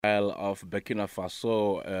Trial of Burkina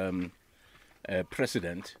Faso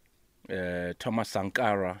president Thomas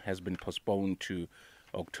Sankara has been postponed to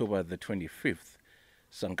October the 25th.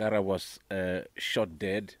 Sankara was shot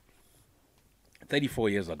dead 34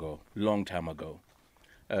 years ago, long time ago,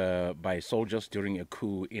 by soldiers during a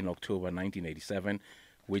coup in October 1987,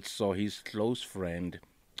 which saw his close friend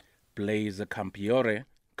Blaise Compaoré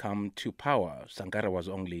come to power. Sankara was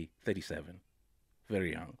only 37,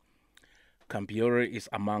 very young. Compaoré is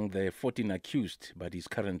among the 14 accused, but is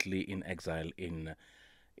currently in exile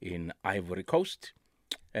in Ivory Coast.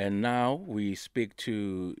 And now we speak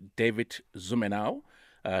to David Zounmenou,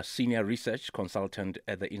 a senior research consultant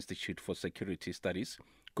at the Institute for Security Studies.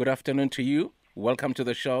 Good afternoon to you. Welcome to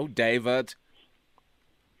the show, David.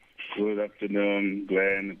 Good afternoon,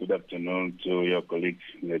 Glenn. Good afternoon to your colleagues.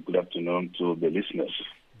 Good afternoon to the listeners.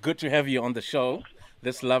 Good to have you on the show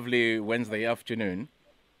this lovely Wednesday afternoon,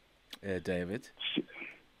 David.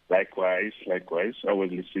 Likewise. I was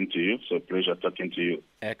listening to you, so pleasure talking to you.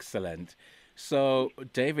 Excellent. So,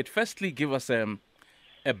 David, firstly, give us a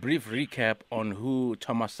brief recap on who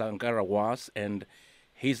Thomas Sankara was and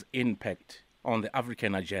his impact on the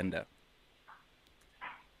African agenda.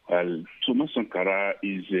 Well, Thomas Sankara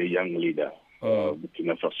is a young leader.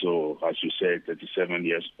 Burkina Faso, as you said, 37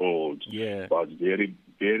 years old, but very,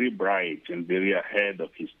 very bright and very ahead of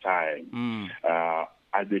his time.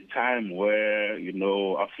 At the time where,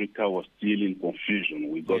 Africa was still in confusion,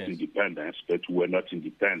 we got independence, but we were not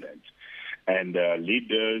independent. And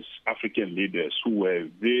African leaders who were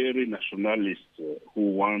very nationalist,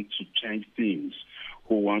 who want to change things,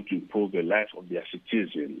 who want to improve the life of their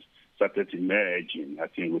citizens, started emerging. I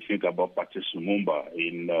think we think about Patrice Lumumba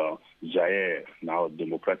in Zaire, now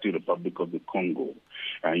Democratic Republic of the Congo.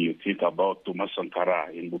 And you think about Thomas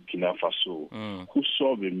Sankara in Burkina Faso, who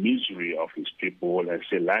saw the misery of his people and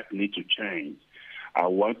said, life needs to change. I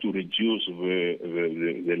want to reduce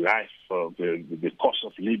the life, the cost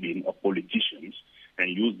of living of politicians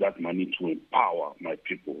and use that money to empower my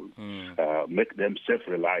people, make them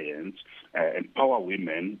self-reliant, empower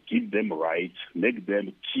women, give them rights, make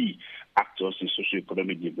them key actors in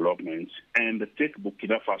socio-economic development, and take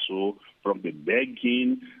Burkina Faso from the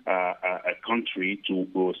begging country to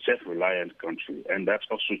a self-reliant country. And that's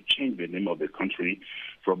also changed the name of the country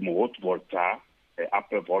from Haute-Volta,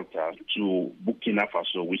 Upper Volta, to Burkina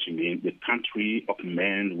Faso, which means the country of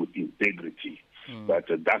men with integrity. But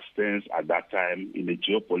that stance at that time in the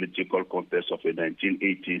geopolitical context of the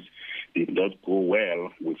 1980s did not go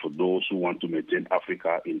well with those who want to maintain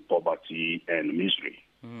Africa in poverty and misery.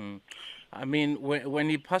 I mean, when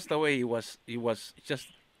he passed away, he was just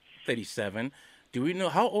 37. Do we know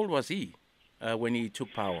how old was he when he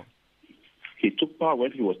took power? He took power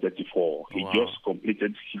when he was 34. He just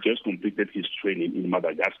completed his training in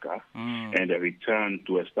Madagascar and returned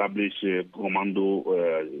to establish a commando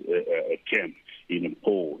camp in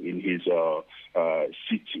Po, in his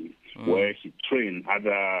city, where he trained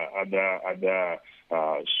other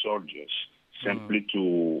soldiers simply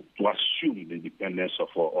to assume the independence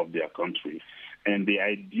of their country. And the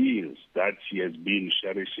ideals that he has been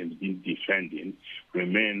cherishing, been defending,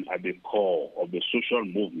 remain at the core of the social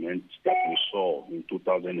movement that we saw in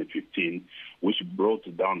 2015, which brought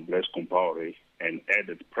down Blaise Compaoré and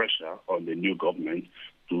added pressure on the new government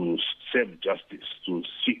to serve justice, to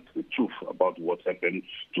seek the truth about what happened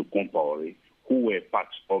to Compaoré, who were part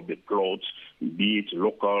of the plot, be it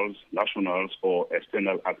locals, nationals, or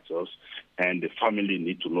external actors, and the family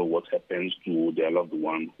need to know what happens to their loved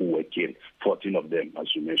one who were killed, 14 of them, as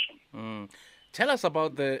you mentioned. Tell us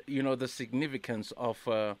about the significance of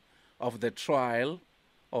the trial,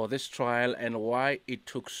 or this trial, and why it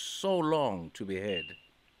took so long to be heard.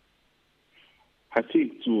 I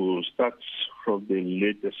think to start from the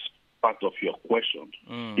latest part of your question,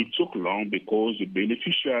 it took long because the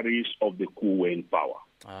beneficiaries of the coup were in power.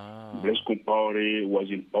 Blaise Compaoré was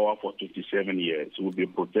in power for 27 years with the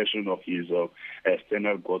protection of his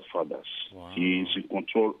external godfathers. He is in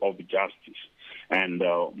control of justice. And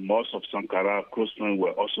most of Sankara's close friends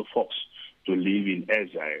were also forced to live in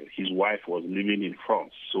exile. His wife was living in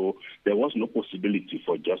France. So there was no possibility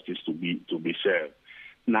for justice to be served.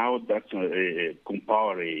 Now that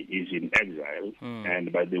Compaoré is in exile,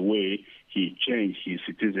 and by the way, he changed his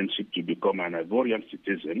citizenship to become an Ivorian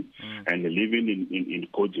citizen and living in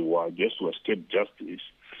Côte d'Ivoire just to escape justice,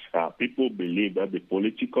 people believe that the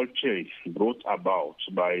political change brought about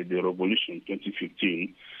by the revolution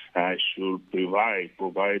 2015 should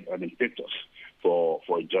provide an impetus for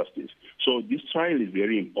justice. So this trial is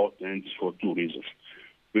very important for two reasons.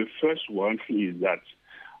 The first one is that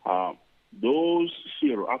those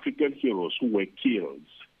African heroes who were killed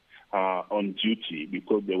on duty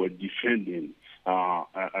because they were defending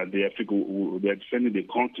the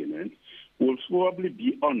continent, will probably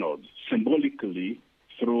be honored symbolically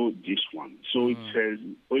through this one. So it has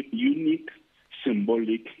a unique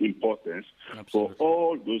symbolic importance for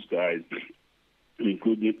all those guys,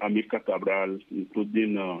 including Amilcar Cabral,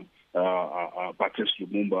 including Patrice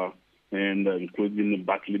Lumumba, and including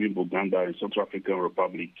Barthélémy Boganda in Central African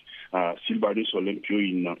Republic, Sylvanus Olympio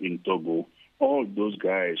in Togo. All those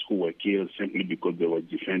guys who were killed simply because they were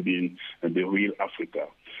defending the real Africa.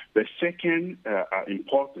 The second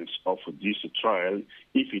importance of this trial,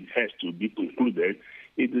 if it has to be concluded,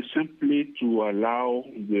 it is simply to allow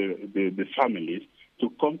the families to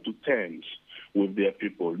come to terms with their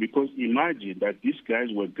people. Because imagine that these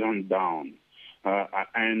guys were gunned down,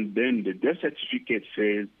 and then the death certificate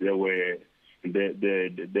says they were dead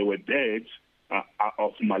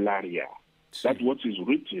of malaria. That's what is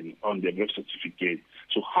written on the birth certificate.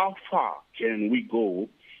 So how far can we go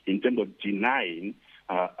in terms of denying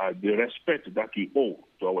the respect that we owe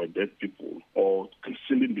to our dead people, or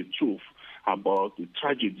concealing the truth about the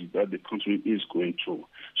tragedy that the country is going through?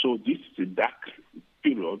 So this is a dark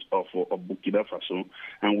period of Burkina Faso,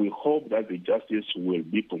 and we hope that the justice will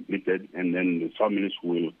be completed and then the families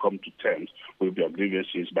will come to terms with their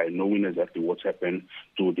grievances by knowing exactly what happened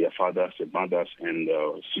to their fathers, their mothers, and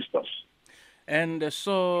sisters. And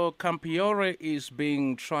so Compaoré is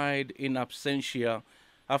being tried in absentia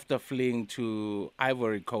after fleeing to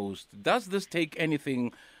Ivory Coast. Does this take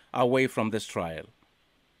anything away from this trial?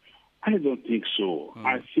 I don't think so.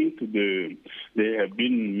 I think there have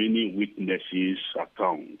been many witnesses'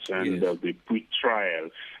 accounts, and the pre-trial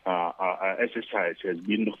exercise has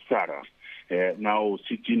been thorough. Now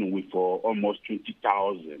sitting with almost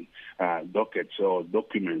 20,000 dockets or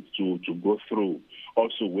documents to go through,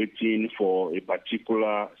 also waiting for a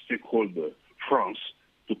particular stakeholder, France,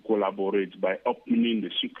 to collaborate by opening the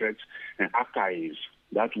secret archives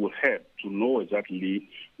that will help to know exactly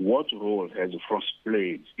what role has France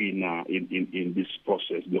played in this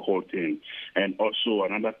process, the whole thing. And also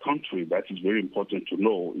another country that is very important to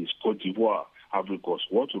know is Côte d'Ivoire. Ivory Coast.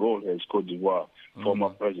 What role has Côte d'Ivoire former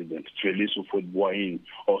President Félix Houphouët-Boigny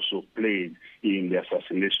also played in the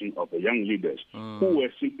assassination of the young leaders who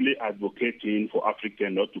were simply advocating for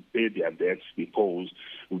Africans not to pay their debts because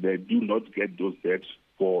they do not get those debts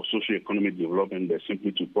for socio-economic development. They're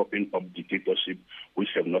simply to propping up dictatorship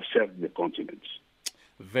which have not served the continent.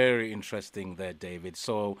 Very interesting there, David.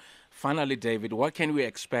 So finally, David, what can we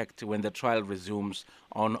expect when the trial resumes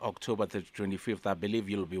on October the 25th? I believe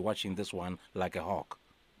you'll be watching this one like a hawk.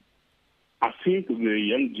 I think the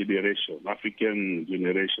young generation, African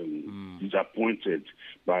generation, disappointed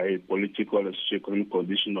by political and socio-economic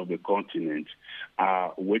condition of the continent,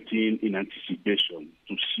 are waiting in anticipation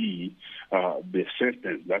to see the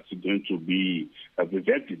sentence that's going to be, the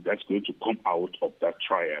verdict that's going to come out of that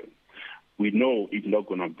trial. We know it's not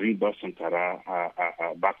going to bring back Sankara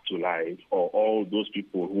back to life, or all those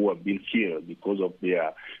people who have been killed because of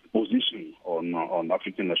their position on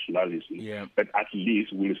African nationalism. Yeah. But at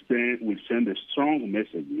least we'll send a strong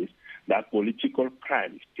message that political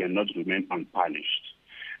crimes cannot remain unpunished.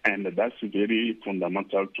 And that's very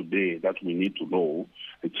fundamental today that we need to know.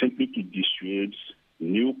 It's simply to dissuade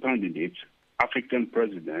new candidates, African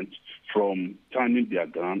presidents, from turning their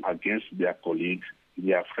gun against their colleagues,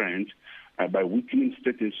 their friends, by weakening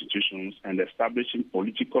state institutions and establishing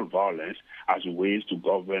political violence as ways to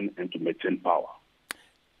govern and to maintain power.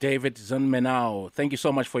 David Zounmenou, thank you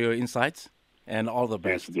so much for your insights and all the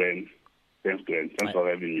best. Thanks, Glenn. Thanks for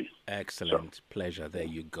having me. Excellent. Sure. Pleasure. There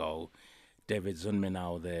you go. David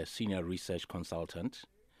Zounmenou, the senior research consultant.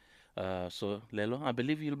 So, Lelo, I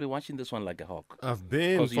believe you'll be watching this one like a hawk. I've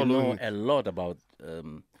been following. Because you know a lot about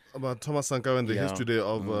Thomas Sankara and the history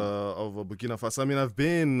of Burkina Faso. I mean, I've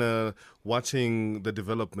been watching the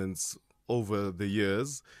developments over the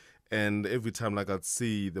years, and every time I'd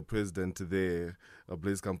see the president there,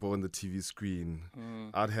 Blaise Compaoré on the TV screen,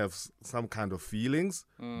 I'd have some kind of feelings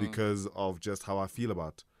because of just how I feel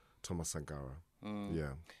about Thomas Sankara.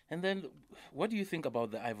 Yeah. And then, what do you think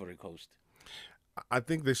about the Ivory Coast? I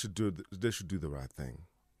think they should do the right thing.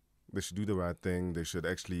 They should do the right thing. They should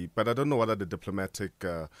actually, but I don't know what are the diplomatic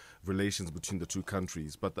relations between the two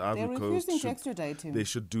countries. But the Ivory Coast, refusing to extradite him. They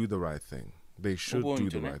should do the right thing. They should do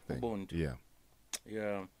the right thing. Yeah.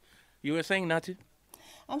 Yeah. You were saying, Nati?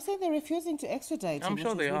 I'm saying they're refusing to extradite him. I'm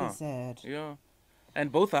sure they are. Really sad. Yeah.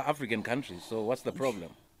 And both are African countries, so what's the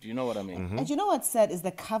problem? Do you know what I mean? And you know what's sad is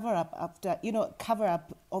the cover-up after,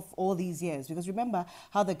 cover-up of all these years. Because remember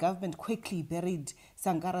how the government quickly buried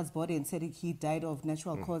Sankara's body and said he died of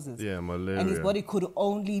natural causes. Yeah, malaria. And his body could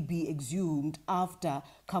only be exhumed after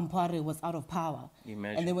Compaoré was out of power.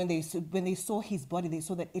 Imagine. And then when they saw his body, they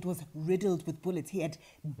saw that it was riddled with bullets. He had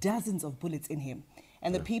dozens of bullets in him.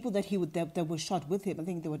 And the people that were shot with him, I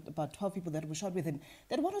think there were about 12 people that were shot with him,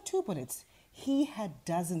 they had 1 or 2 bullets. He had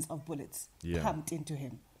dozens of bullets pumped into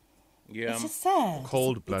him. Yeah. It's just sad.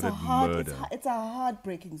 Cold-blooded murder. It's a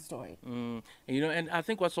heartbreaking story. And I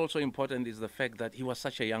think what's also important is the fact that he was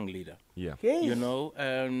such a young leader. Yeah.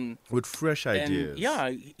 With fresh ideas.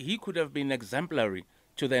 He could have been exemplary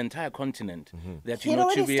to the entire continent. That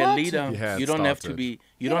to be a leader, you don't have to be.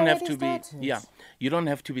 You don't have to be. You don't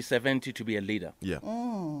have to be 70 to be a leader. Yeah.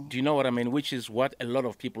 Do you know what I mean? Which is what a lot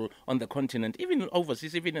of people on the continent, even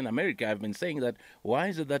overseas, even in America, have been saying that. Why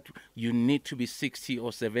is it that you need to be 60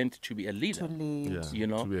 or 70 to be a leader? To lead.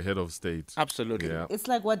 To be a head of state. Absolutely. Yeah. It's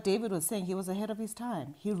like what David was saying. He was ahead of his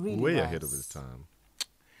time. He really was. Way ahead of his time.